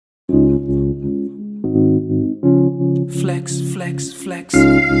Flex, flex, flex.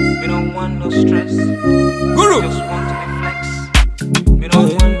 We don't want no stress. Guru. Just want to be flex. We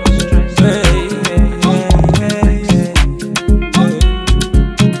don't want no stress.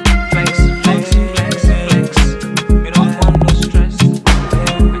 Flex, flex, flex, flex. We don't want no stress. I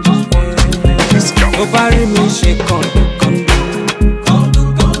just want to be flex. Nobody me shake Kandu, Kandu,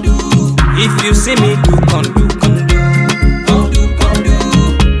 Kandu. If you see me do Kandu, Kandu, Kandu, Kandu.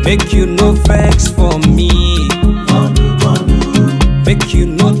 Make you no flex for me. Make you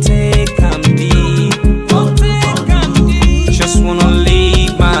no take and be. Just wanna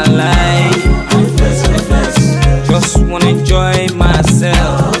live my life. Just wanna enjoy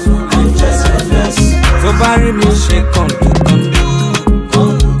myself. So bury me shake Kandu, Kandu.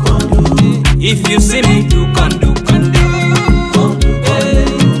 If you see me do Kandu, Kandu.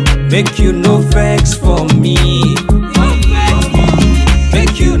 Make you no vex for me.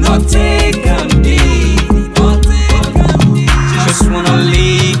 Make you no take and be. Just wanna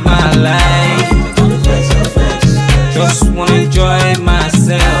live my life. Just wanna enjoy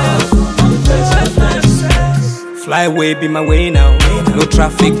myself. Fly away, be my way now. No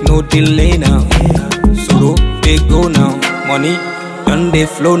traffic, no delay now. Solo, they go now. Money, done they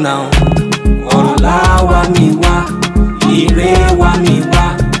flow now. Ola wa mi wa, ire wa mi wa.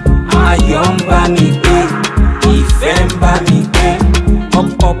 Ayọ̀ ń bá mi gbé, ìfẹ́ ń bá mi gbé. Up,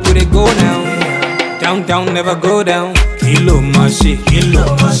 up, we dey go now. Down, down, never go down. Kilo ma ṣe, kilo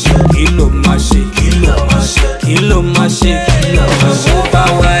ma ṣe, kilo ma ṣe, kilo ma ṣe, kilo ma ṣe, kilo ma ṣe. Ó bá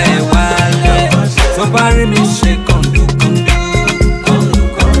wa ẹ̀ wá lọ, tó bá rí mi ṣe Kandu, Kandu, Kandu,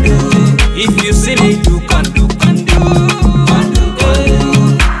 Kandu. If you see me do Kandu, Kandu, Kandu, Kandu.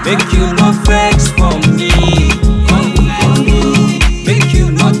 Make you no vex for me. Kandu, Kandu. Make you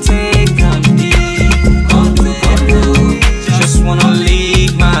no take and be. Kandu, Kandu. Just wanna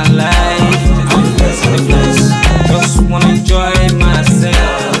live my life. Just wanna enjoy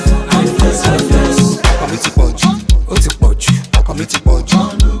myself. Committee pọ̀jù, ó ti pọ̀jù. Committee pọ̀jù,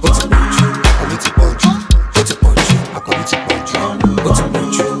 ó ti pọ̀jù. Committee pọ̀jù, ó ti pọ̀jù. Committee pọ̀jù, ó ti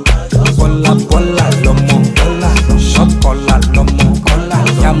pọ̀jù. Bọ́lá bọ́lá lọ́mọ bọ́lá, ṣọ́kọ́lá lọ́mọ kọ́lá.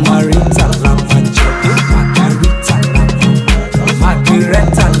 Yamarita la máa jẹ, Margarita la máa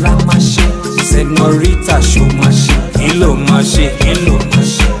Margarita la máa ṣe. Senorita ṣó máa ṣe. Kí ló máa ṣe? Kí ló máa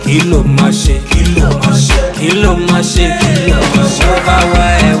ṣe? Kí ló máa ṣe? Kí ló máa ṣe? Kí ló máa ṣe? Kí ló máa ṣe? Ó bá wá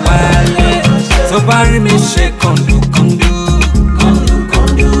ẹ̀ wálé. Tó bá rí mi ṣe Kandu, Kandu, Kandu,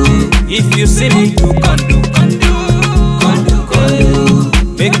 Kandu. If you see me do Kandu, Kandu, Kandu, Kandu.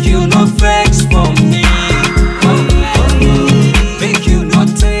 Make you no vex for me. Kandu, Kandu. Make you no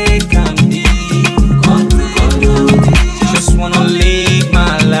take and be. Kandu, Kandu. Just wanna live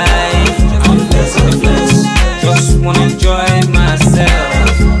my life. Just wanna enjoy myself.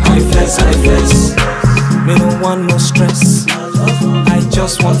 I flex. Me don't want no stress. I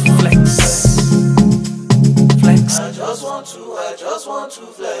just want flex. Flex. I just want to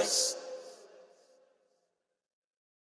flex.